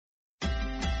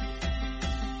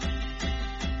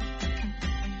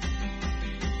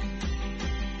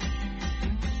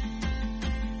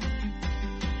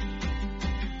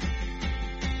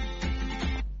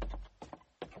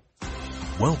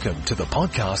Welcome to the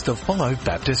podcast of Follow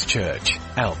Baptist Church.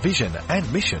 Our vision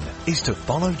and mission is to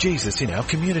follow Jesus in our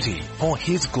community for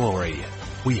His glory.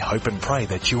 We hope and pray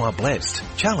that you are blessed,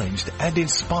 challenged and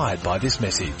inspired by this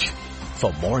message.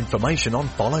 For more information on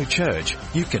Follow Church,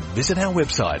 you can visit our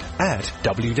website at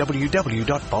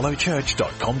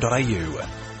www.followchurch.com.au.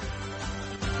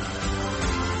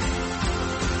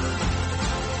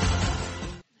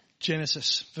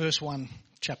 Genesis, verse 1,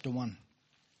 chapter 1.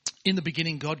 In the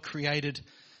beginning, God created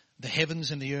the heavens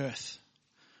and the earth.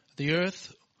 The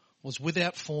earth was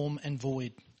without form and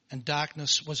void, and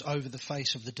darkness was over the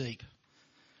face of the deep.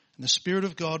 And the Spirit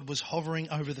of God was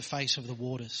hovering over the face of the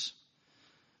waters.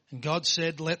 And God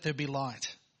said, "Let there be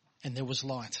light," and there was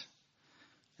light.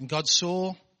 And God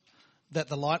saw that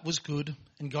the light was good,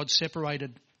 and God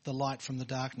separated the light from the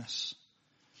darkness.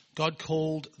 God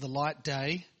called the light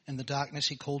day, and the darkness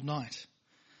He called night.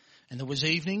 And there was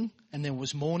evening, and there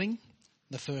was morning,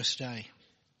 the first day.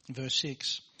 Verse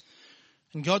 6.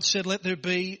 And God said, "Let there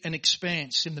be an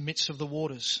expanse in the midst of the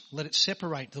waters. Let it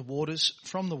separate the waters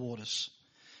from the waters."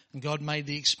 And God made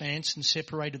the expanse and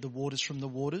separated the waters from the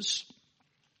waters.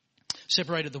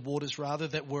 Separated the waters,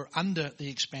 that were under the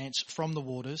expanse from the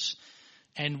waters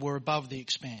and were above the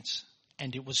expanse.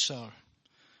 And it was so.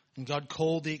 And God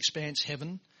called the expanse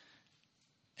heaven.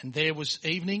 And there was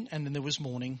evening, and then there was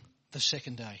morning, the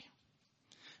second day.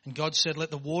 And God said,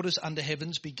 "Let the waters under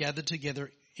heavens be gathered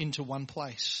together into one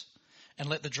place, and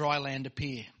let the dry land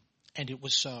appear." And it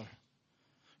was so.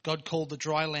 God called the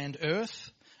dry land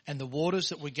earth, and the waters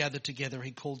that were gathered together He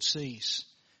called seas.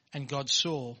 And God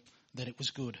saw that it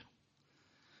was good.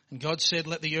 And God said,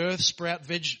 "Let the earth sprout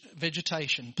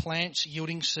vegetation, plants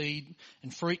yielding seed,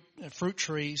 and fruit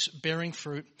trees bearing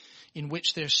fruit, in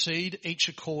which their seed each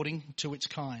according to its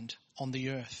kind, on the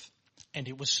earth." And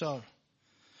it was so.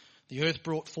 The earth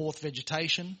brought forth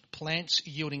vegetation, plants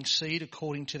yielding seed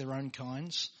according to their own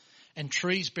kinds, and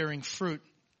trees bearing fruit,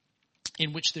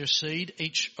 in which their seed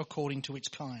each according to its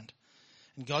kind.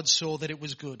 And God saw that it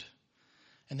was good.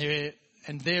 And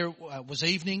there was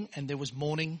evening, and there was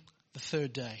morning, the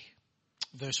third day.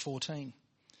 Verse 14.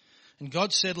 And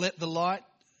God said, "Let the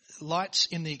lights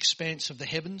in the expanse of the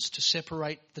heavens to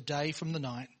separate the day from the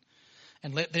night,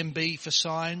 and let them be for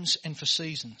signs and for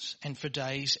seasons, and for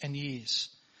days and years.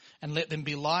 And let them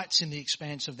be lights in the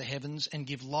expanse of the heavens, and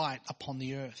give light upon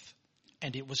the earth."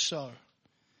 And it was so.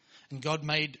 And God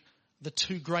made the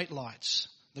two great lights,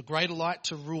 the greater light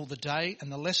to rule the day,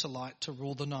 and the lesser light to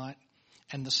rule the night,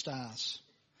 and the stars.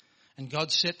 And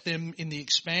God set them in the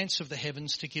expanse of the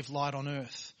heavens to give light on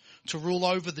earth, to rule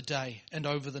over the day and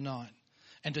over the night,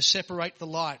 and to separate the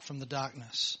light from the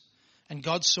darkness. And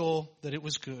God saw that it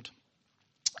was good.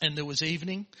 And there was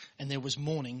evening, and there was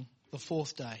morning, the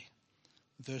fourth day.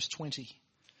 Verse 20.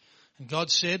 And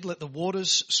God said, "Let the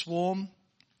waters swarm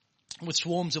with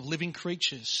swarms of living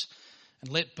creatures,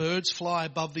 and let birds fly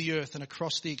above the earth and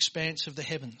across the expanse of the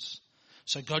heavens."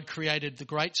 So God created the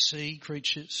great sea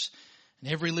creatures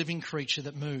and every living creature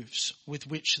that moves, with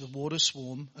which the waters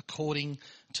swarm, according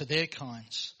to their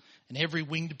kinds, and every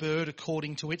winged bird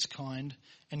according to its kind.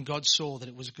 And God saw that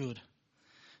it was good.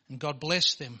 And God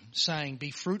blessed them, saying,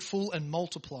 "Be fruitful and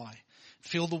multiply.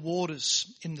 Fill the waters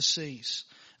in the seas,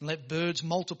 and let birds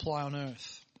multiply on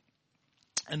earth."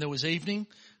 And there was evening,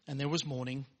 and there was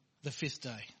morning, the fifth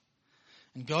day.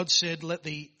 And God said, "Let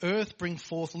the earth bring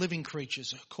forth living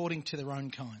creatures according to their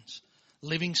own kinds,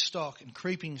 living stock and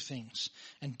creeping things,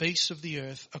 and beasts of the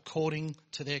earth according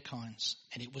to their kinds."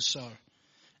 And it was so.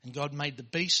 And God made the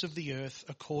beasts of the earth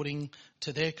according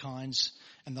to their kinds,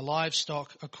 and the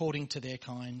livestock according to their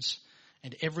kinds,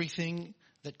 and everything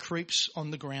that creeps on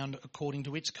the ground according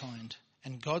to its kind.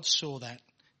 And God saw that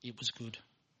it was good.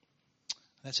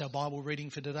 That's our Bible reading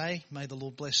for today. May the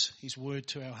Lord bless His word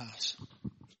to our hearts.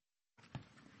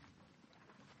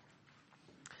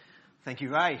 Thank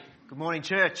you, Ray. Good morning,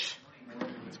 church.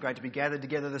 It's great to be gathered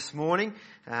together this morning.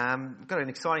 I've got an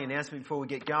exciting announcement before we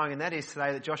get going, and that is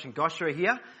today that Josh and Gosha are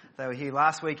here. They were here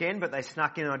last weekend, but they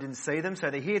snuck in and I didn't see them. So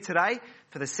they're here today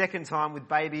for the second time with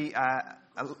baby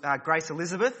Grace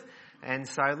Elizabeth. And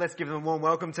so let's give them a warm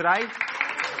welcome today.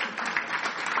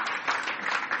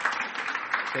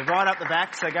 They're right up the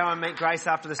back, so go and meet Grace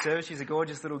after the service. She's a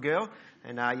gorgeous little girl,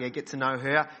 and get to know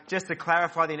her. Just to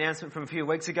clarify the announcement from a few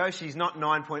weeks ago, she's not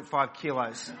 9.5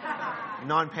 kilos,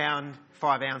 9 pound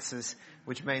 5 ounces,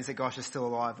 which means that Gosh is still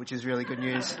alive, which is really good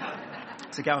news.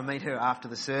 So go and meet her after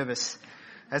the service.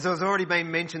 As has already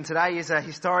been mentioned, today is a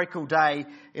historical day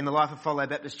in the life of Follow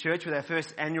Baptist Church with our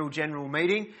first annual general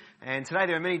meeting. And today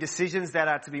there are many decisions that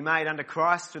are to be made under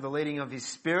Christ through the leading of His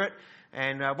Spirit.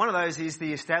 And one of those is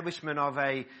the establishment of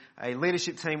a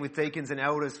leadership team with deacons and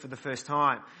elders for the first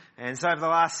time. And so over the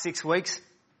last 6 weeks,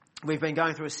 we've been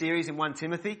going through a series in 1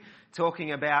 Timothy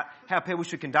talking about how people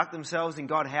should conduct themselves in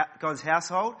God's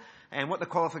household and what the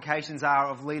qualifications are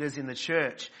of leaders in the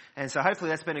church. And so hopefully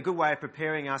that's been a good way of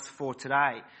preparing us for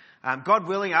today. God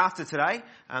willing, after today,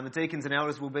 the deacons and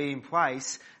elders will be in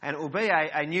place, and it will be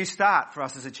a new start for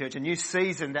us as a church, a new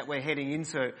season that we're heading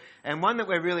into, and one that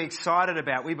we're really excited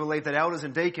about. We believe that elders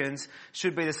and deacons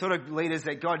should be the sort of leaders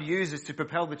that God uses to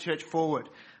propel the church forward,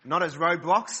 not as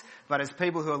roadblocks, but as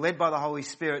people who are led by the Holy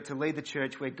Spirit to lead the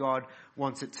church where God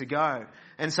wants it to go.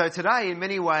 And so today, in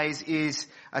many ways, is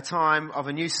a time of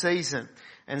a new season,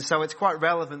 and so it's quite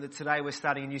relevant that today we're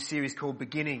starting a new series called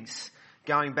Beginnings,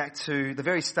 going back to the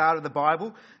very start of the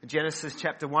Bible, Genesis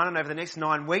chapter 1, and over the next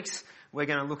 9 weeks, we're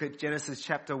going to look at Genesis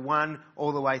chapter 1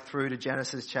 all the way through to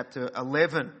Genesis chapter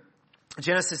 11.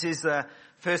 Genesis is the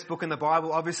first book in the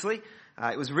Bible, obviously.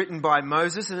 It was written by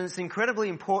Moses, and it's an incredibly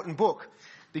important book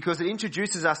because it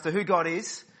introduces us to who God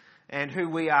is and who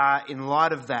we are in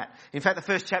light of that. In fact, the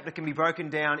first chapter can be broken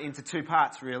down into 2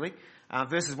 parts, really.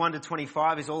 Verses 1 to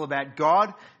 25 is all about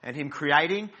God and Him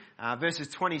creating. Verses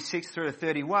 26 through to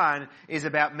 31 is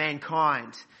about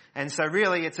mankind. And so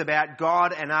really it's about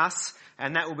God and us,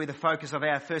 and that will be the focus of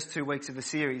our first 2 weeks of the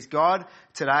series. God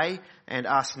today and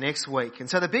us next week. And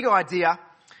so the big idea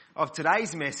of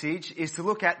today's message is to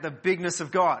look at the bigness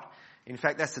of God. In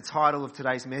fact, that's the title of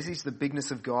today's message, the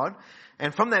bigness of God.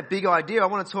 And from that big idea, I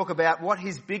want to talk about what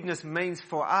His bigness means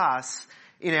for us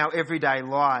in our everyday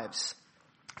lives.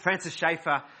 Francis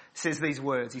Schaeffer says these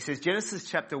words. He says, Genesis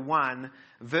chapter 1,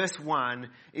 verse 1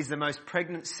 is the most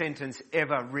pregnant sentence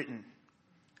ever written.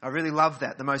 I really love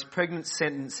that. The most pregnant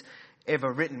sentence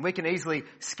ever written. We can easily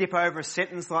skip over a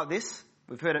sentence like this.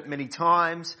 We've heard it many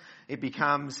times. It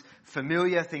becomes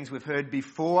familiar, things we've heard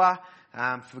before.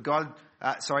 In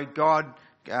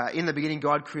the beginning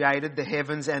God created the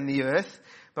heavens and the earth.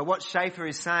 But what Schaeffer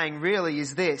is saying really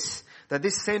is this, that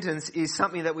this sentence is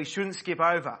something that we shouldn't skip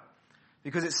over,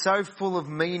 because it's so full of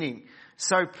meaning,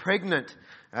 so pregnant.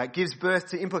 It gives birth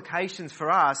to implications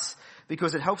for us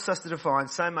because it helps us to define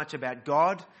so much about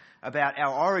God, about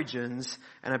our origins,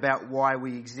 and about why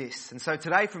we exist. And so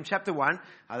today from chapter 1,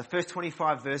 the first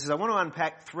 25 verses, I want to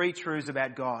unpack 3 truths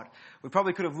about God. We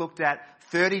probably could have looked at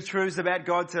 30 truths about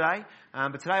God today,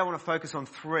 but today I want to focus on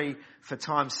 3 for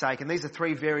time's sake. And these are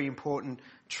 3 very important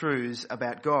truths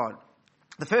about God.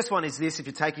 The first one is this, if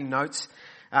you're taking notes.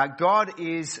 God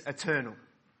is eternal.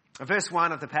 Verse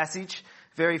 1 of the passage,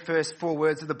 very first 4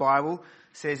 words of the Bible,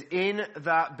 says, in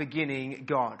the beginning,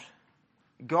 God.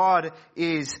 God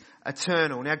is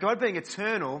eternal. Now, God being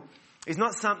eternal is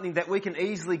not something that we can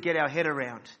easily get our head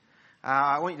around.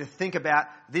 I want you to think about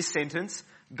this sentence,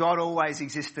 God always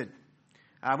existed.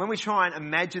 When we try and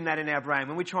imagine that in our brain,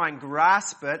 when we try and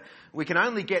grasp it, we can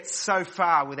only get so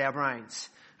far with our brains.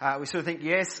 We sort of think,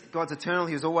 yes, God's eternal,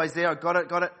 He was always there, I got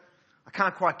it. I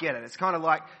can't quite get it. It's kind of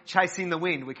like chasing the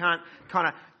wind. We can't kind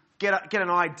of get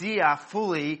an idea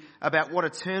fully about what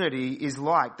eternity is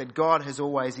like, that God has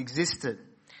always existed.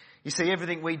 You see,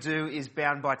 everything we do is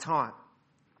bound by time.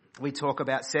 We talk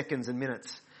about seconds and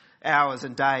minutes, hours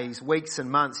and days, weeks and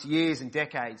months, years and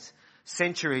decades,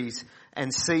 centuries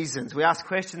and seasons. We ask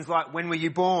questions like, when were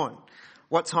you born?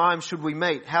 What time should we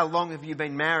meet? How long have you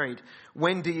been married?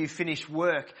 When do you finish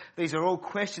work? These are all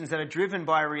questions that are driven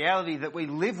by a reality that we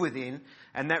live within,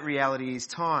 and that reality is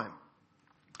time.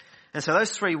 And so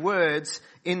those 3 words,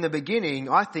 in the beginning,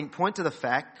 I think point to the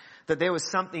fact that there was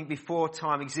something before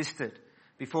time existed.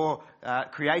 Before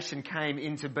creation came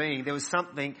into being, there was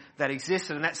something that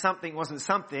existed, and that something wasn't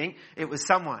something, it was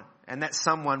someone. And that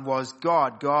someone was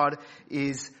God. God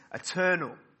is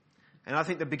eternal. And I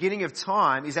think the beginning of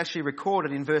time is actually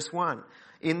recorded in verse 1.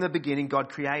 In the beginning, God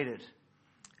created.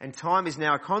 And time is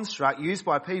now a construct used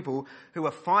by people who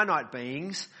are finite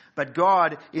beings, but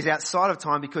God is outside of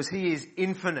time because He is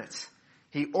infinite.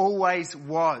 He always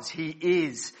was. He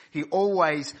is. He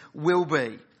always will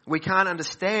be. We can't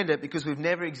understand it because we've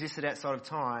never existed outside of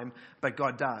time, but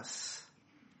God does.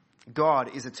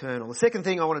 God is eternal. The second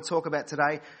thing I want to talk about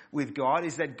today with God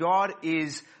is that God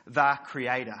is the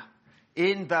creator.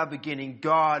 In the beginning,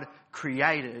 God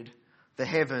created the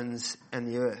heavens and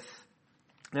the earth.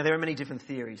 Now, there are many different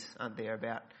theories, aren't there,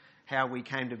 about how we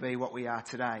came to be what we are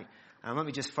today. Let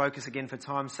me just focus again for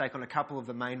time's sake on a couple of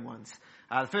the main ones.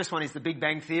 The first one is the Big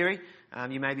Bang Theory.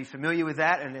 You may be familiar with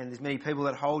that, and there's many people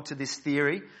that hold to this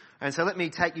theory. And so let me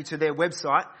take you to their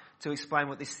website to explain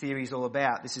what this theory is all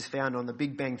about. This is found on the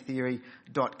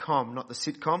bigbangtheory.com, not the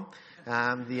sitcom,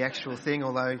 the actual thing,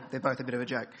 although they're both a bit of a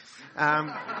joke.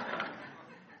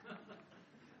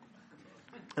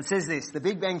 It says this: the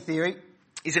Big Bang Theory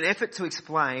is an effort to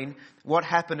explain what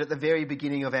happened at the very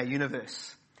beginning of our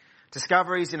universe.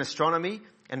 Discoveries in astronomy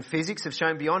and physics have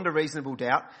shown beyond a reasonable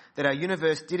doubt that our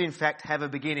universe did in fact have a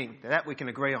beginning. Now, that we can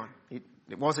agree on.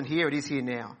 It wasn't here, it is here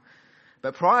now.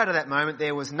 But prior to that moment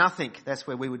there was nothing. That's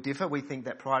where we would differ. We think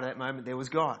that prior to that moment there was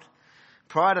God.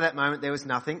 Prior to that moment there was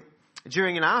nothing.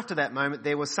 During and after that moment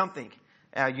there was something,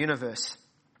 our universe.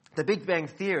 The Big Bang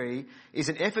Theory is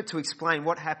an effort to explain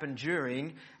what happened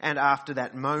during and after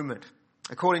that moment.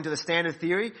 According to the Standard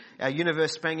Theory, our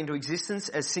universe sprang into existence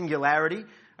as singularity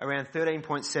around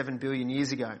 13.7 billion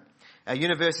years ago. Our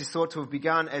universe is thought to have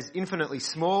begun as infinitely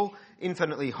small,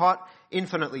 infinitely hot,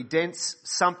 infinitely dense,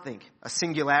 something, a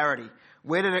singularity.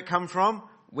 Where did it come from?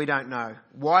 We don't know.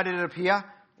 Why did it appear?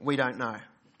 We don't know.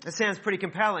 It sounds pretty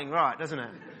compelling, right, doesn't it?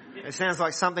 It sounds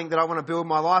like something that I want to build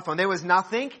my life on. There was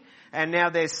nothing, and now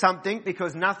there's something,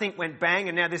 because nothing went bang,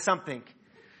 and now there's something.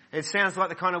 It sounds like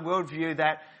the kind of worldview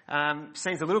that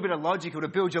seems a little bit illogical to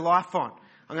build your life on.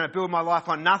 I'm going to build my life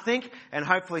on nothing, and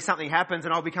hopefully something happens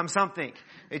and I'll become something.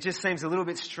 It just seems a little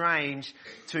bit strange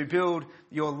to build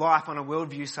your life on a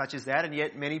worldview such as that, and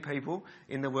yet many people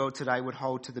in the world today would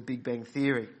hold to the Big Bang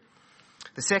Theory.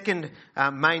 The second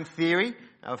main theory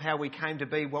of how we came to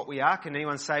be what we are, can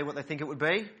anyone say what they think it would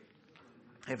be?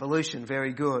 Evolution,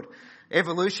 very good.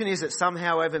 Evolution is that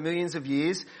somehow over millions of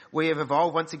years we have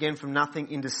evolved once again from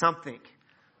nothing into something.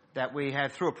 That we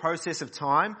have, through a process of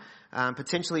time,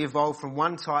 potentially evolved from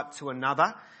one type to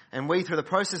another, and we, through the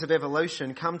process of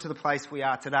evolution, come to the place we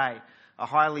are today. A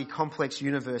highly complex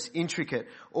universe, intricate,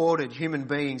 ordered human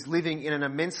beings living in an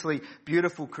immensely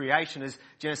beautiful creation, as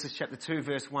Genesis chapter 2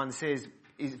 verse 1 says,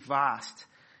 is vast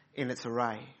in its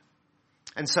array.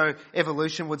 And so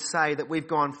evolution would say that we've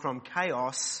gone from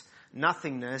chaos,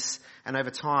 nothingness, and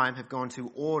over time have gone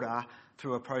to order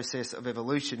through a process of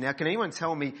evolution. Now, can anyone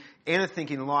tell me anything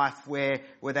in life where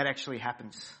that actually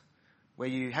happens? Where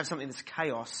you have something that's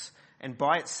chaos and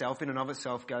by itself, in and of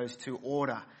itself, goes to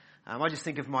order. I just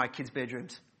think of my kids'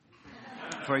 bedrooms,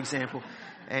 for example.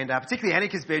 And particularly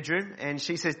Annika's bedroom. And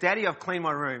she says, "Daddy, I've cleaned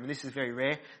my room." And this is very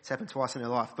rare. It's happened twice in her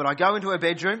life. But I go into her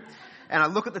bedroom and I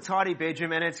look at the tidy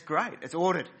bedroom and it's great. It's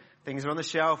ordered. Things are on the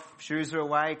shelf, shoes are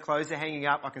away, clothes are hanging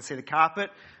up. I can see the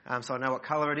carpet, so I know what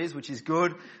colour it is, which is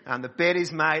good. The bed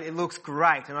is made. It looks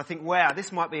great. And I think, wow,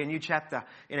 this might be a new chapter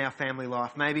in our family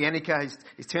life. Maybe Annika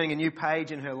is turning a new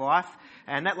page in her life,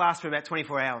 and that lasts for about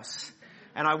 24 hours.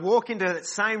 And I walk into that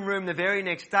same room the very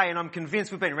next day and I'm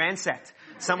convinced we've been ransacked.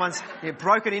 Someone's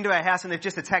broken into our house and they've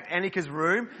just attacked Annika's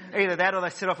room. Either that or they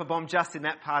set off a bomb just in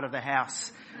that part of the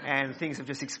house. And things have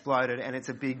just exploded and it's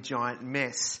a big giant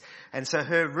mess. And so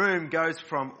her room goes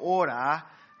from order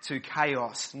to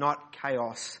chaos, not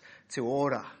chaos to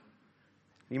order.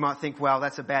 You might think, well,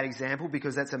 that's a bad example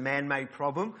because that's a man-made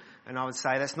problem. And I would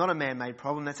say that's not a man-made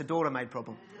problem, that's a daughter-made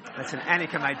problem. That's an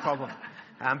Annika-made problem.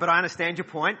 But I understand your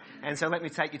point, and so let me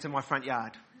take you to my front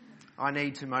yard. I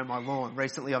need to mow my lawn.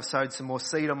 Recently I've sowed some more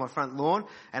seed on my front lawn,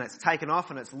 and it's taken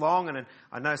off and it's long, and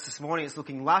I noticed this morning it's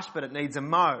looking lush, but it needs a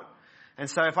mow. And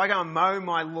so if I go and mow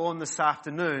my lawn this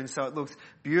afternoon so it looks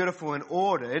beautiful and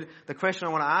ordered, the question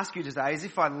I want to ask you today is,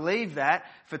 if I leave that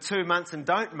for 2 months and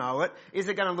don't mow it, is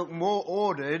it going to look more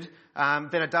ordered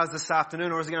than it does this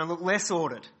afternoon, or is it going to look less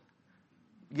ordered?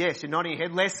 Yes, you're nodding your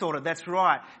head, less ordered, that's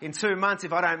right. In 2 months,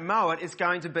 if I don't mow it, it's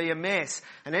going to be a mess.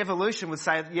 And evolution would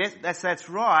say, yes, that's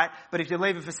right, but if you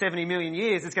leave it for 70 million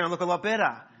years, it's going to look a lot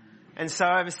better. And so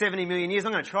over 70 million years,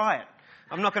 I'm going to try it.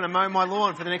 I'm not going to mow my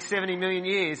lawn for the next 70 million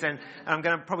years, and I'm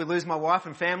going to probably lose my wife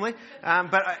and family.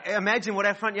 But imagine what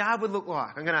our front yard would look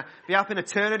like. I'm going to be up in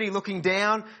eternity looking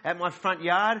down at my front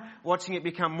yard, watching it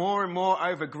become more and more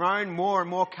overgrown, more and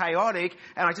more chaotic,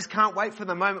 and I just can't wait for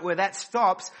the moment where that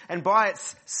stops, and by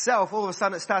itself, all of a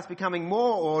sudden it starts becoming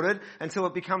more ordered until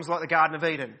it becomes like the Garden of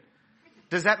Eden.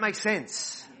 Does that make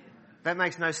sense? That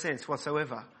makes no sense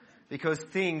whatsoever, because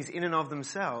things in and of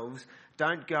themselves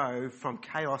don't go from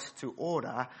chaos to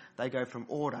order, they go from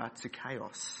order to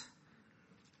chaos.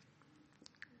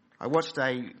 I watched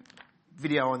a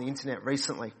video on the internet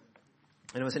recently,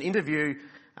 and it was an interview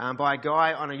by a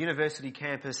guy on a university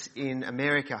campus in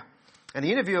America. And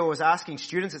the interviewer was asking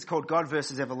students, it's called God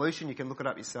versus Evolution, you can look it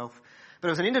up yourself. But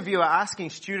it was an interviewer asking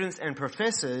students and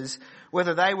professors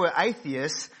whether they were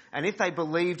atheists and if they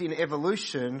believed in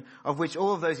evolution, of which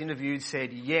all of those interviewed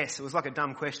said yes. It was like a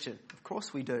dumb question. Of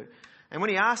course we do. And when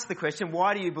he asked the question,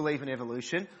 why do you believe in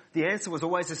evolution? The answer was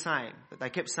always the same. But they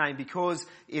kept saying, because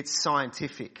it's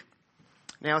scientific.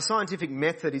 Now, a scientific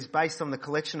method is based on the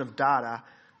collection of data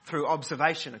through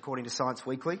observation, according to Science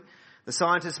Weekly. The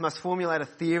scientists must formulate a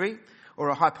theory or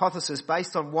a hypothesis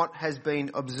based on what has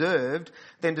been observed,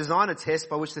 then design a test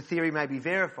by which the theory may be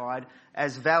verified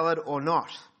as valid or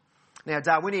not. Now,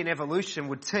 Darwinian evolution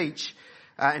would teach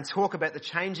and talk about the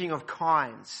changing of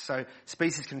kinds. So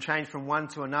species can change from one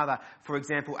to another. For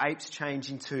example, apes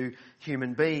change into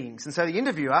human beings. And so the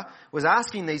interviewer was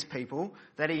asking these people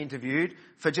that he interviewed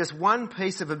for just one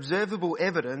piece of observable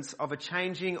evidence of a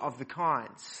changing of the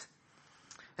kinds.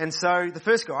 And so the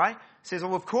first guy says,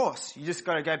 well, of course, you just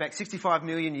got to go back 65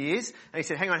 million years. And he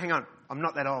said, hang on, I'm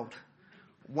not that old.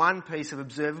 One piece of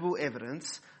observable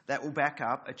evidence that will back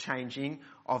up a changing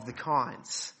of the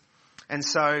kinds. And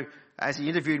so as he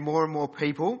interviewed more and more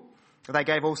people, they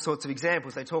gave all sorts of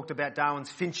examples. They talked about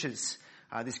Darwin's finches,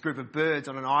 this group of birds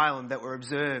on an island that were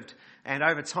observed. And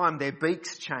over time, their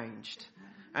beaks changed.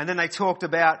 And then they talked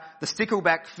about the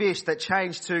stickleback fish that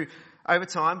changed to, over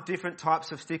time, different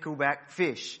types of stickleback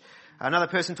fish. Another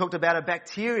person talked about a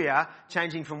bacteria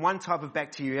changing from one type of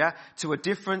bacteria to a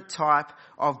different type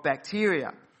of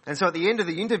bacteria. And so at the end of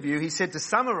the interview, he said, to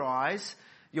summarise,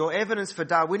 your evidence for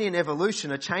Darwinian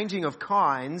evolution, a changing of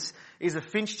kinds, is a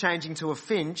finch changing to a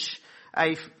finch,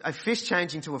 a fish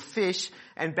changing to a fish,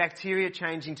 and bacteria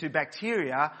changing to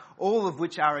bacteria, all of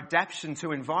which are adaptation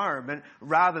to environment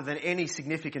rather than any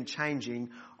significant changing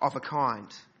of a kind.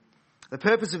 The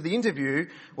purpose of the interview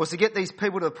was to get these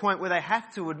people to the point where they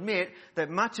have to admit that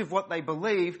much of what they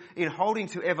believe in holding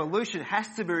to evolution has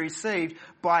to be received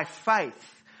by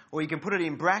faith, or you can put it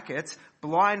in brackets,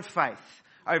 blind faith,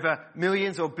 over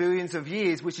millions or billions of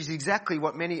years, which is exactly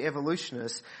what many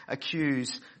evolutionists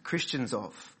accuse Christians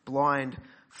of, blind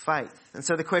faith. And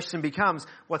so the question becomes,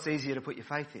 what's easier to put your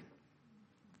faith in?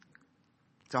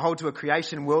 To hold to a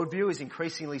creation worldview is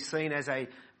increasingly seen as a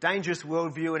dangerous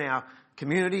worldview in our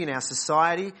community, in our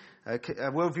society, a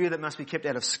worldview that must be kept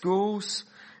out of schools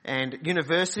and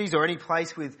universities or any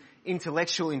place with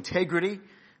intellectual integrity.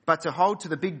 But to hold to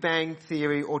the Big Bang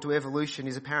theory or to evolution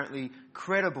is apparently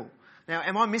credible. Now,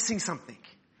 am I missing something?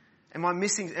 Am I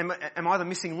the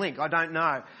missing link? I don't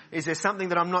know. Is there something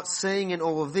that I'm not seeing in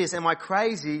all of this? Am I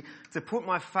crazy to put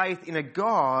my faith in a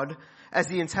God as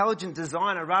the intelligent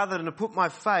designer rather than to put my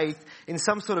faith in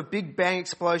some sort of Big Bang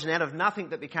explosion out of nothing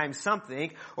that became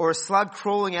something, or a slug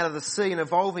crawling out of the sea and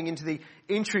evolving into the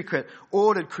intricate,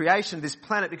 ordered creation of this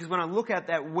planet? Because when I look out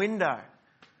that window,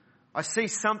 I see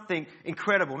something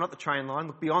incredible. Not the train line,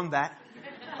 look beyond that.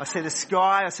 I see the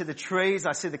sky, I see the trees,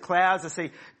 I see the clouds, I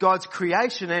see God's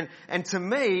creation, and to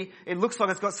me, it looks like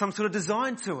it's got some sort of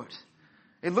design to it.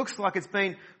 It looks like it's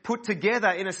been put together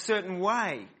in a certain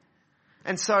way.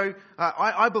 And so,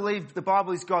 I believe the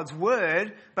Bible is God's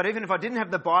Word, but even if I didn't have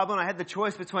the Bible and I had the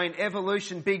choice between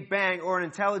evolution, Big Bang, or an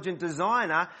intelligent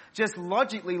designer, just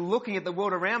logically looking at the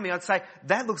world around me, I'd say,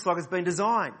 that looks like it's been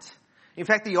designed. In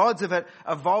fact, the odds of it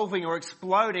evolving or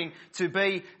exploding to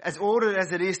be as ordered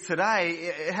as it is today,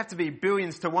 it have to be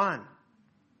billions to one.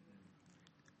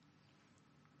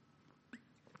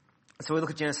 So we look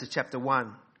at Genesis chapter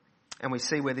 1 and we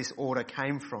see where this order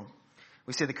came from.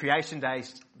 We see the creation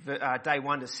days, day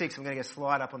 1 to 6. I'm going to get a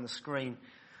slide up on the screen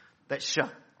that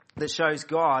shows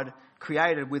God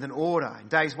created with an order. In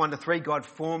days 1 to 3, God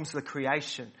forms the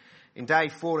creation. In day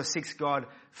 4 to 6, God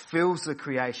fills the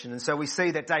creation. And so we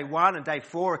see that day 1 and day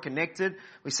 4 are connected.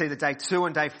 We see that day 2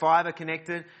 and day 5 are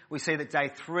connected. We see that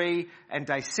day 3 and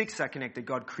day 6 are connected.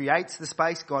 God creates the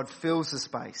space. God fills the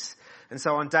space. And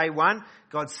so on day 1,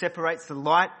 God separates the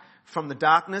light from the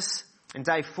darkness. And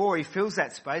day 4, he fills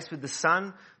that space with the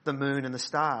sun, the moon and the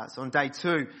stars. On day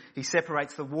 2, he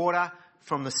separates the water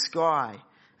from the sky.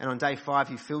 And on day 5,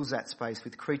 he fills that space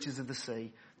with creatures of the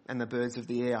sea and the birds of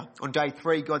the air. On day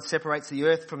 3, God separates the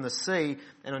earth from the sea.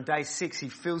 And on day 6, he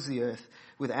fills the earth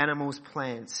with animals,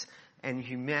 plants and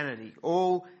humanity,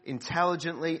 all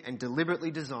intelligently and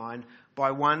deliberately designed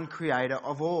by one creator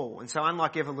of all. And so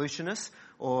unlike evolutionists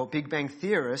or Big Bang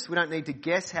theorists, we don't need to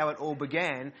guess how it all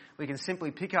began. We can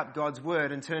simply pick up God's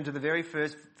word and turn to the very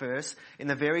first verse in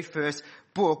the very first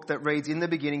book that reads, in the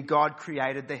beginning, God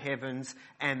created the heavens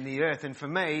and the earth. And for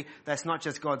me, that's not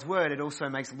just God's word, it also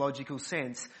makes logical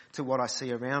sense to what I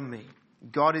see around me.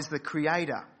 God is the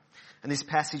creator. And this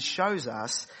passage shows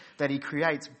us that he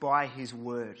creates by his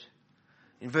word.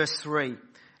 In verse 3,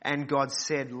 and God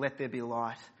said, let there be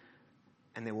light.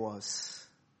 And there was.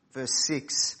 Verse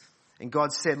 6, and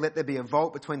God said, let there be a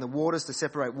vault between the waters to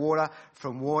separate water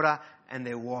from water. And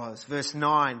there was. Verse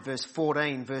 9, verse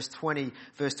 14, verse 20,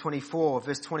 verse 24,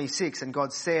 verse 26. And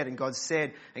God said, and God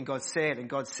said, and God said, and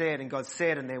God said, and God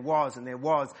said, and there was, and there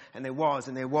was, and there was,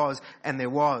 and there was, and there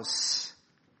was.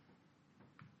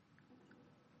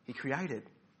 He created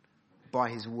by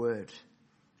his word.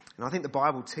 And I think the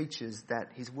Bible teaches that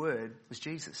his word was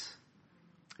Jesus.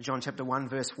 John chapter 1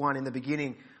 verse 1, in the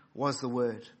beginning was the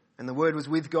Word, and the Word was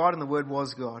with God, and the Word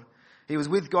was God. He was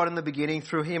with God in the beginning.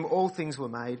 Through him all things were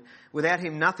made. Without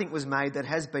him nothing was made that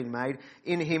has been made.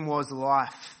 In him was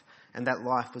life, and that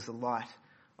life was the light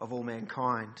of all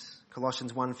mankind.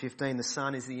 Colossians 1:15, the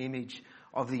Son is the image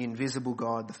of the invisible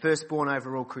God, the firstborn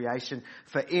over all creation.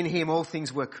 For in him all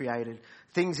things were created,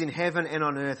 things in heaven and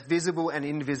on earth, visible and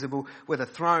invisible, whether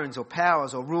thrones or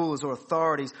powers or rulers or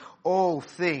authorities. All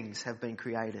things have been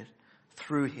created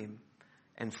through him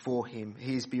and for him.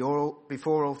 He is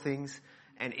before all things,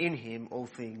 and in him all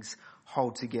things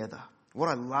hold together. What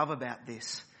I love about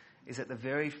this is at the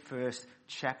very first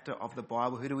chapter of the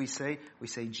Bible, who do we see? We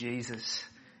see Jesus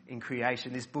in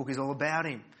creation. This book is all about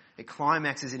him. It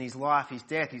climaxes in his life, his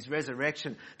death, his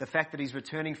resurrection, the fact that he's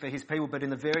returning for his people. But in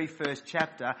the very first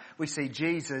chapter, we see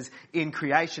Jesus in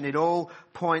creation. It all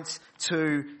points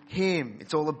to him.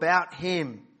 It's all about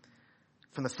him.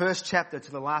 From the first chapter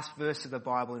to the last verse of the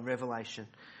Bible in Revelation,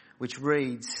 which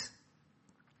reads,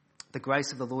 "The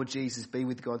grace of the Lord Jesus be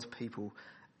with God's people.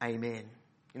 Amen."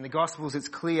 In the Gospels, it's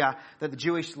clear that the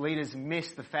Jewish leaders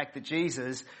missed the fact that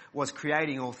Jesus was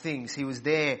creating all things. He was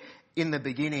there in the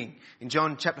beginning. In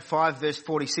John chapter 5, verse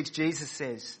 46, Jesus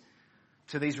says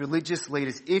to these religious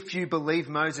leaders, "If you believe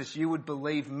Moses, you would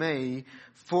believe me,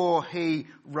 for he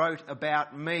wrote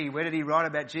about me." Where did he write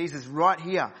about Jesus? Right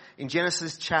here in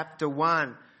Genesis chapter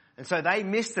 1. And so they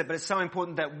missed it, but it's so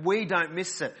important that we don't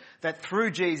miss it. That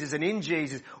through Jesus and in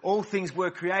Jesus, all things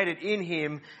were created in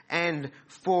him and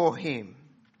for him.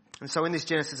 And so in this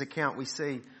Genesis account, we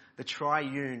see the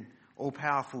triune,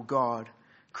 all-powerful God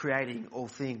creating all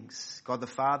things. God the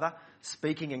Father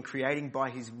speaking and creating by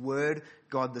his word.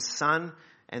 God the Son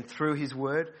and through his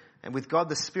word. And with God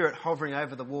the Spirit hovering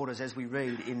over the waters, as we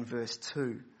read in verse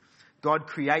 2. God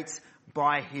creates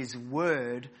by his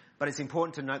word, but it's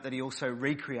important to note that he also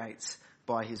recreates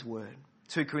by his word.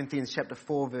 2 Corinthians chapter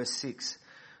 4 verse 6.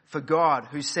 "For God,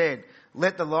 who said,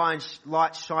 'Let the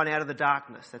light shine out of the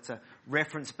darkness,'" that's a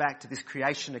reference back to this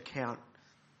creation account,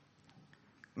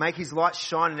 "make his light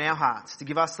shine in our hearts to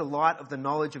give us the light of the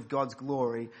knowledge of God's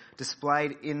glory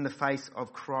displayed in the face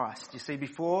of Christ." You see,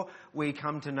 before we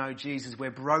come to know Jesus,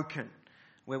 we're broken.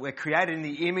 We're created in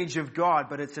the image of God,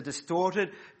 but it's a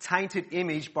distorted, tainted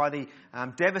image by the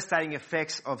devastating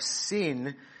effects of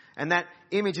sin. And that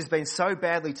image has been so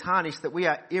badly tarnished that we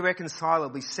are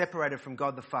irreconcilably separated from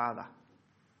God the Father.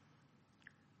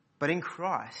 But in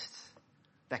Christ,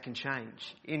 that can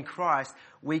change. In Christ,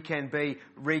 we can be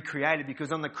recreated,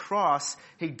 because on the cross,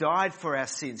 he died for our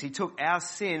sins. He took our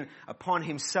sin upon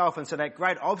himself, and so that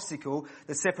great obstacle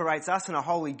that separates us and a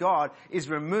holy God is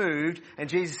removed, and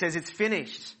Jesus says it's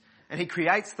finished. And he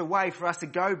creates the way for us to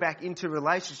go back into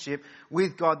relationship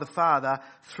with God the Father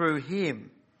through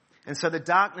him. And so the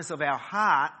darkness of our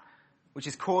heart, which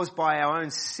is caused by our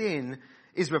own sin,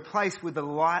 is replaced with the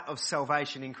light of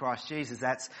salvation in Christ Jesus.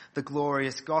 That's the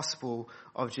glorious gospel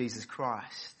of Jesus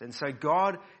Christ. And so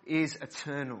God is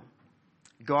eternal.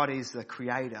 God is the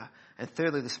creator. And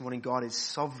thirdly this morning, God is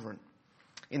sovereign.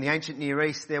 In the ancient Near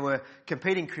East, there were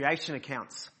competing creation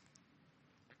accounts.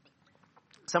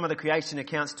 Some of the creation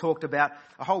accounts talked about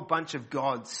a whole bunch of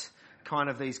gods, kind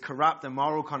of these corrupt,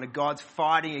 immoral kind of gods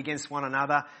fighting against one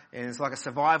another. And it's like a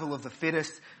survival of the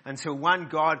fittest until one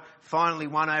God finally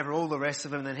won over all the rest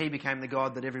of them, and then he became the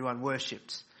God that everyone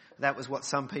worshipped. That was what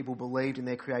some people believed in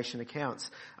their creation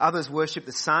accounts. Others worshipped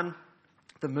the sun,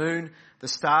 the moon, the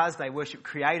stars. They worshipped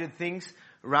created things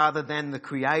rather than the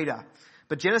creator.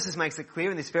 But Genesis makes it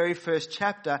clear in this very first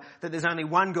chapter that there's only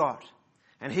one God,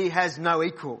 and he has no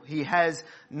equal. He has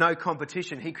no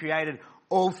competition. He created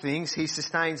all things. He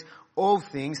sustains all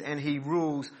things, and he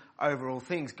rules over all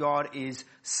things. God is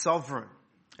sovereign.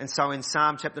 And so in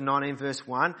Psalm chapter 19 verse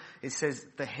 1, it says,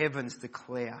 "The heavens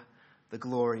declare the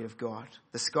glory of God.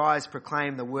 The skies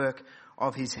proclaim the work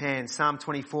of his hands." Psalm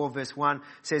 24 verse 1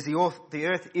 says, "The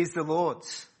earth is the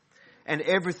Lord's, and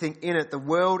everything in it, the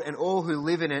world and all who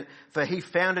live in it, for he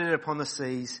founded it upon the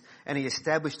seas, and he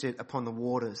established it upon the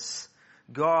waters."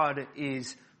 God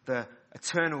is the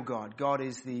eternal God. God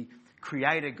is the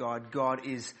creator God. God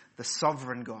is the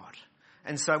sovereign God.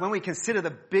 And so when we consider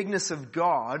the bigness of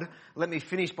God, let me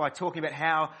finish by talking about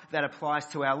how that applies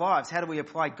to our lives. How do we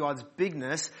apply God's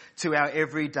bigness to our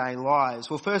everyday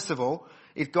lives? Well, first of all,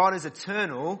 if God is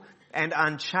eternal and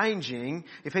unchanging,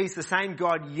 if he's the same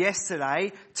God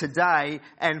yesterday, today,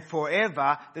 and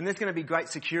forever, then there's going to be great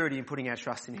security in putting our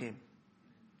trust in him.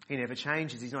 He never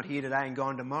changes. He's not here today and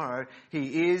gone tomorrow.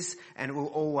 He is and will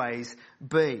always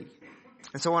be.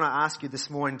 And so I want to ask you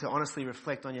this morning to honestly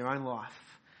reflect on your own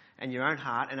life and your own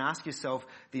heart, and ask yourself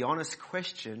the honest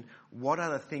question, what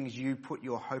are the things you put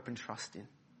your hope and trust in?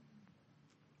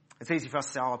 It's easy for us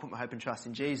to say, I put my hope and trust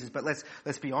in Jesus, but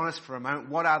let's be honest for a moment.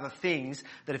 What are the things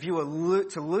that if you were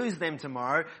to lose them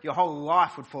tomorrow, your whole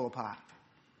life would fall apart?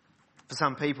 For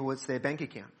some people, it's their bank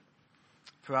account.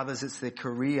 For others, it's their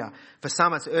career. For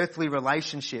some, it's earthly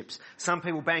relationships. Some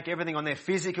people bank everything on their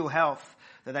physical health,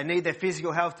 that they need their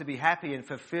physical health to be happy and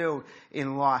fulfilled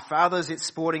in life. For others, it's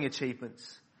sporting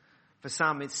achievements. For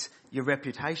some, it's your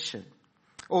reputation.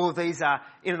 All of these are,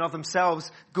 in and of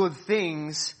themselves, good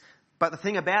things. But the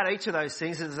thing about each of those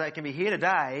things is they can be here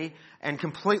today and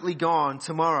completely gone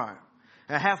tomorrow.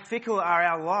 Now, how fickle are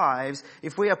our lives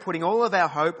if we are putting all of our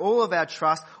hope, all of our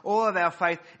trust, all of our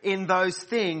faith in those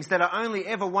things that are only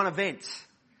ever one event,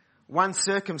 one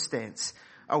circumstance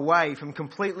away from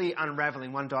completely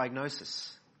unraveling, one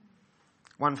diagnosis,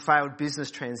 one failed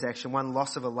business transaction, one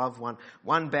loss of a loved one,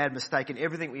 one bad mistake, and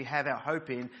everything we have our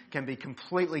hope in can be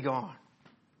completely gone.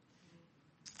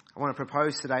 I want to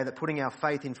propose today that putting our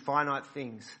faith in finite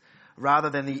things rather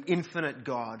than the infinite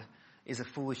God is a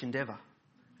foolish endeavour.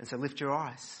 And so lift your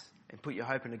eyes and put your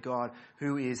hope into God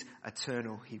who is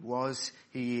eternal. He was,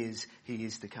 He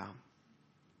is to come.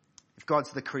 If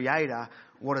God's the creator,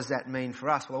 what does that mean for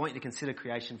us? Well, I want you to consider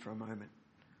creation for a moment.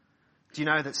 Do you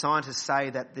know that scientists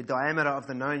say that the diameter of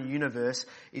the known universe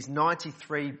is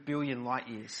 93 billion light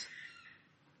years?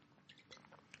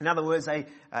 In other words, they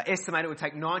estimate it would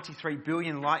take 93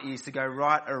 billion light years to go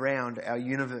right around our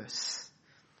universe.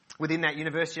 Within that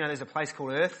universe, you know, there's a place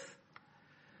called Earth.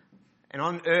 And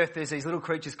on Earth, there's these little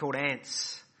creatures called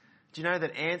ants. Do you know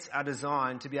that ants are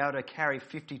designed to be able to carry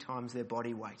 50 times their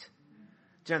body weight?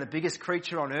 Do you know the biggest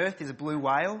creature on Earth is a blue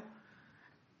whale?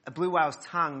 A blue whale's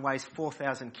tongue weighs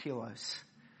 4,000 kilos.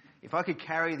 If I could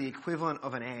carry the equivalent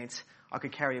of an ant, I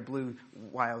could carry a blue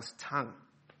whale's tongue.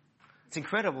 It's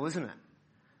incredible, isn't it?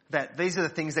 That these are the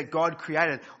things that God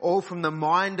created, all from the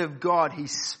mind of God. He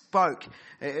spoke.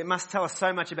 It must tell us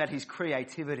so much about His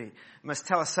creativity. It must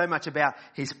tell us so much about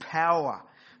His power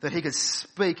that He could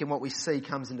speak and what we see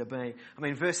comes into being. I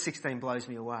mean, verse 16 blows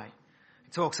me away.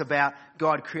 It talks about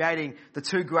God creating the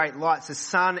two great lights, the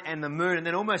sun and the moon, and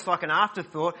then almost like an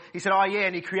afterthought, He said, oh yeah,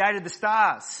 and He created the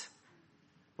stars.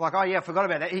 Like, oh yeah, I forgot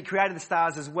about that. He created the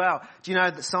stars as well. Do you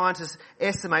know that scientists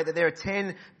estimate that there are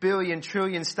 10 billion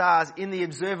trillion stars in the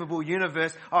observable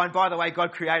universe? Oh, and by the way,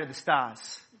 God created the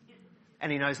stars.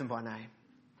 And He knows them by name.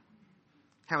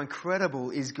 How incredible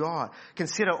is God?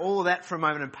 Consider all of that for a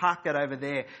moment and park that over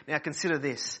there. Now consider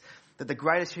this, that the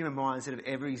greatest human minds that have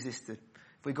ever existed,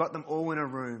 if we got them all in a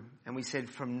room and we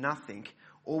said from nothing,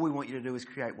 all we want you to do is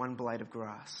create one blade of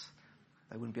grass,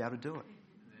 they wouldn't be able to do it.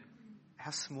 How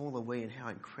small are we and how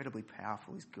incredibly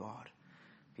powerful is God?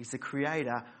 He's the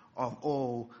creator of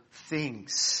all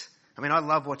things. I mean, I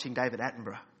love watching David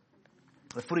Attenborough.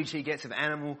 The footage he gets of the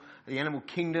animal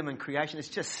kingdom and creation, it's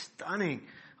just stunning.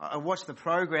 I watch the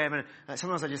program and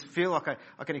sometimes I just feel like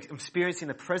I'm experiencing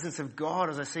the presence of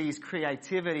God as I see His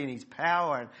creativity and His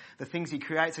power, and the things He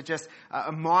creates are just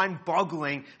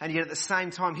mind-boggling. And yet at the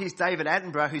same time, here's David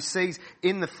Attenborough who sees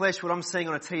in the flesh what I'm seeing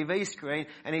on a TV screen,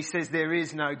 and he says there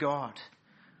is no God.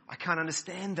 I can't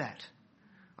understand that.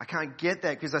 I can't get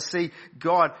that because I see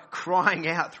God crying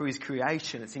out through His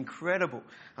creation. It's incredible.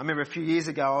 I remember a few years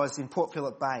ago I was in Port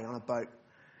Phillip Bay on a boat.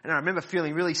 And I remember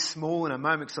feeling really small in a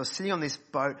moment because I was sitting on this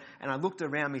boat and I looked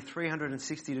around me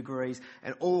 360 degrees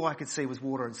and all I could see was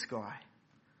water and sky.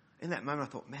 In that moment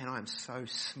I thought, man, I am so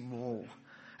small.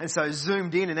 And so I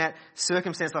zoomed in that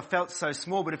circumstance. I felt so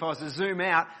small, but if I was to zoom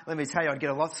out, let me tell you, I'd get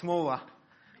a lot smaller.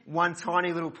 One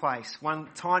tiny little place, one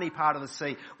tiny part of the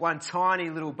sea, one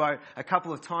tiny little boat, a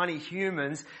couple of tiny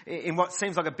humans in what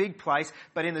seems like a big place,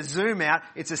 but in the zoom out,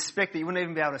 it's a speck that you wouldn't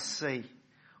even be able to see.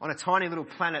 On a tiny little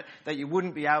planet that you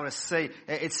wouldn't be able to see.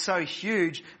 It's so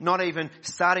huge, not even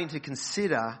starting to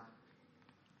consider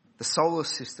the solar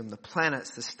system, the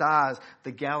planets, the stars, the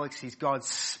galaxies. God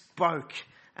spoke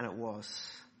and it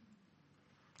was.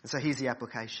 And so here's the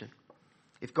application.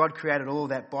 If God created all of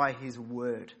that by His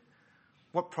word,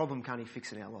 what problem can't He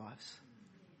fix in our lives?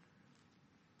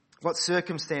 What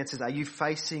circumstances are you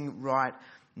facing right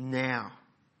now?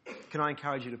 Can I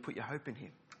encourage you to put your hope in Him?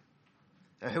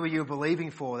 Who are you believing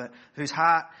for? Whose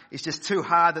heart is just too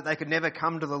hard that they could never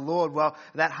come to the Lord? Well,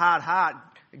 that hard heart,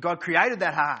 God created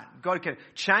that heart. God can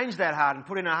change that heart and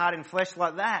put in a heart in flesh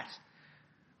like that.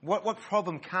 What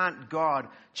problem can't God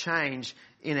change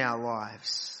in our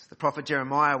lives? The prophet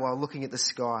Jeremiah, while looking at the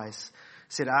skies,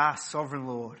 said, sovereign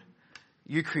Lord,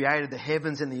 you created the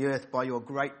heavens and the earth by your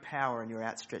great power and your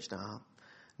outstretched arm.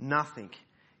 Nothing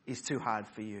is too hard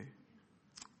for you.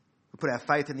 We put our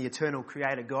faith in the eternal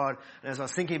creator God. And as I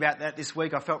was thinking about that this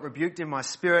week, I felt rebuked in my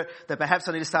spirit that perhaps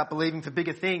I need to start believing for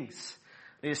bigger things.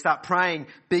 I need to start praying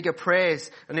bigger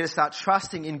prayers. I need to start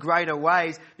trusting in greater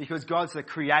ways because God's the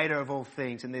creator of all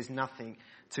things and there's nothing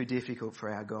too difficult for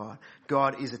our God.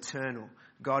 God is eternal.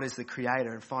 God is the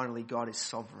creator. And finally, God is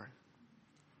sovereign.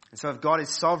 And so if God is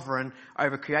sovereign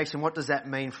over creation, what does that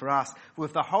mean for us? Well,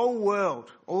 if the whole world,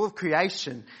 all of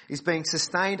creation, is being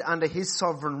sustained under his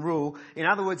sovereign rule, in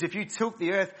other words, if you took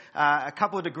the earth a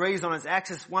couple of degrees on its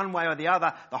axis one way or the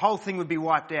other, the whole thing would be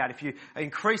wiped out. If you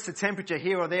increase the temperature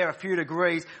here or there a few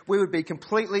degrees, we would be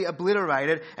completely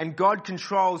obliterated, and God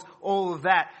controls all of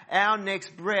that. Our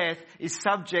next breath is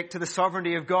subject to the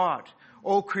sovereignty of God.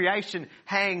 All creation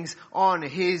hangs on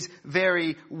his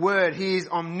very word. He is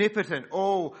omnipotent,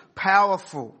 all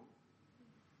powerful.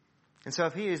 And so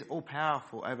if he is all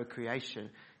powerful over creation,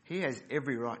 he has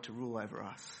every right to rule over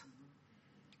us.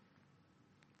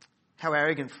 How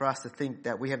arrogant for us to think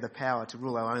that we have the power to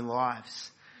rule our own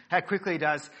lives. How quickly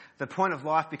does the point of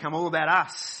life become all about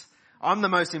us? I'm the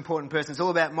most important person. It's all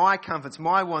about my comforts,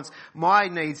 my wants, my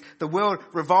needs. The world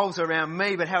revolves around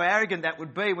me, but how arrogant that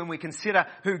would be when we consider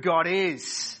who God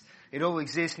is. It all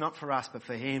exists not for us, but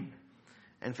for him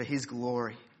and for his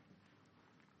glory.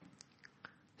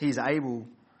 He is able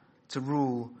to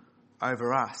rule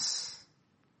over us.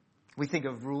 We think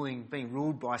of being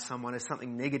ruled by someone as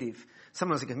something negative.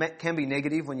 Sometimes it can be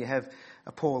negative when you have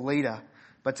a poor leader,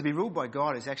 but to be ruled by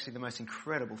God is actually the most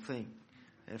incredible thing.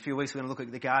 In a few weeks, we're going to look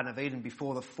at the Garden of Eden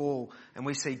before the fall, and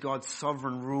we see God's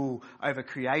sovereign rule over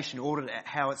creation, ordered at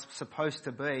how it's supposed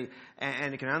to be,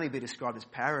 and it can only be described as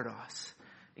paradise.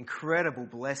 Incredible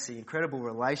blessing, incredible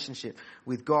relationship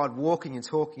with God, walking and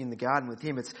talking in the garden with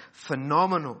him. It's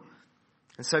phenomenal.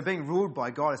 And so being ruled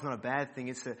by God is not a bad thing,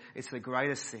 it's the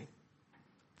greatest thing.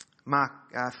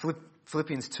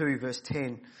 Philippians 2 verse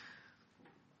 10.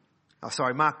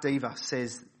 Mark Dever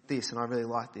says this, and I really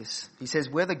like this. He says,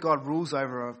 whether God rules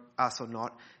over us or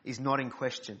not is not in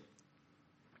question.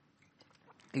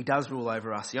 He does rule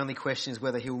over us. The only question is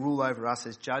whether he'll rule over us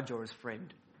as judge or as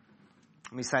friend.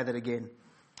 Let me say that again.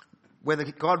 Whether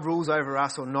God rules over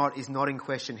us or not is not in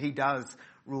question. He does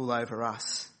rule over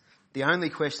us. The only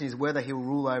question is whether he'll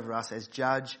rule over us as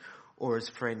judge or as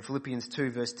friend. Philippians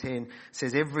 2 verse 10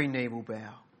 says, every knee will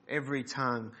bow, every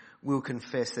tongue will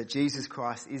confess that Jesus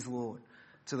Christ is Lord,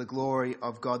 to the glory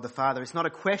of God the Father. It's not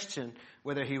a question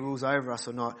whether he rules over us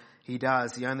or not. He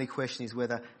does. The only question is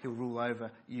whether he'll rule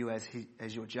over you as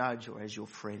your judge or as your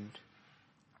friend.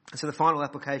 And so the final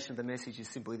application of the message is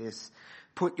simply this.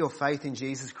 Put your faith in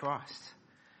Jesus Christ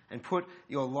and put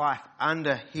your life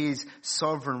under his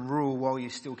sovereign rule while you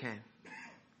still can.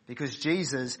 Because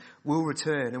Jesus will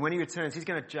return. And when he returns, he's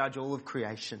going to judge all of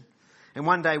creation. And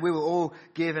one day we will all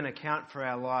give an account for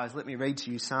our lives. Let me read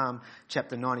to you Psalm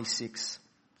chapter 96.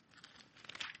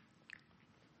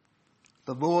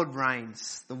 The Lord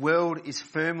reigns. The world is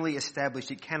firmly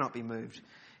established. It cannot be moved.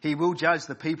 He will judge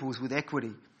the peoples with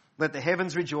equity. Let the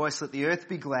heavens rejoice. Let the earth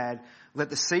be glad. Let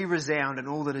the sea resound and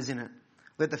all that is in it.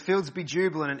 Let the fields be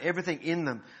jubilant and everything in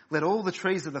them. Let all the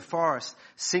trees of the forest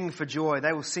sing for joy.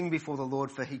 They will sing before the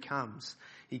Lord, for he comes.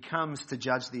 He comes to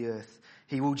judge the earth.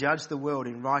 He will judge the world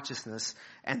in righteousness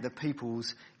and the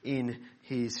peoples in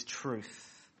his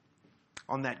truth.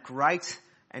 On that great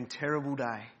and terrible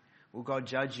day, will God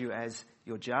judge you as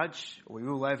your judge? Or will he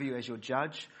rule over you as your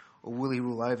judge? Or will he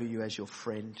rule over you as your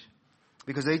friend?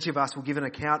 Because each of us will give an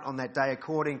account on that day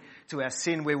according to our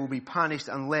sin. We will be punished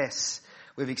unless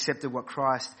we've accepted what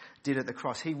Christ did at the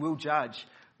cross. He will judge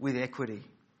with equity.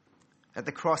 At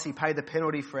the cross, he paid the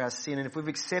penalty for our sin. And if we've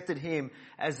accepted him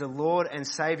as the Lord and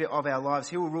Saviour of our lives,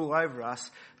 he will rule over us,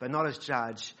 but not as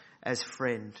judge, as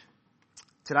friend.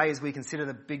 Today, as we consider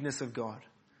the bigness of God,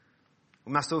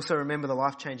 we must also remember the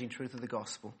life-changing truth of the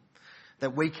gospel.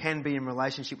 That we can be in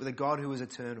relationship with a God who is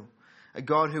eternal. A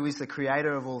God who is the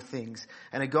creator of all things.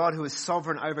 And a God who is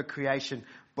sovereign over creation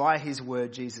by his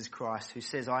word, Jesus Christ, who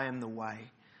says, I am the way,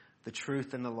 the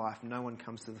truth and the life. No one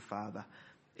comes to the Father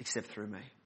except through me.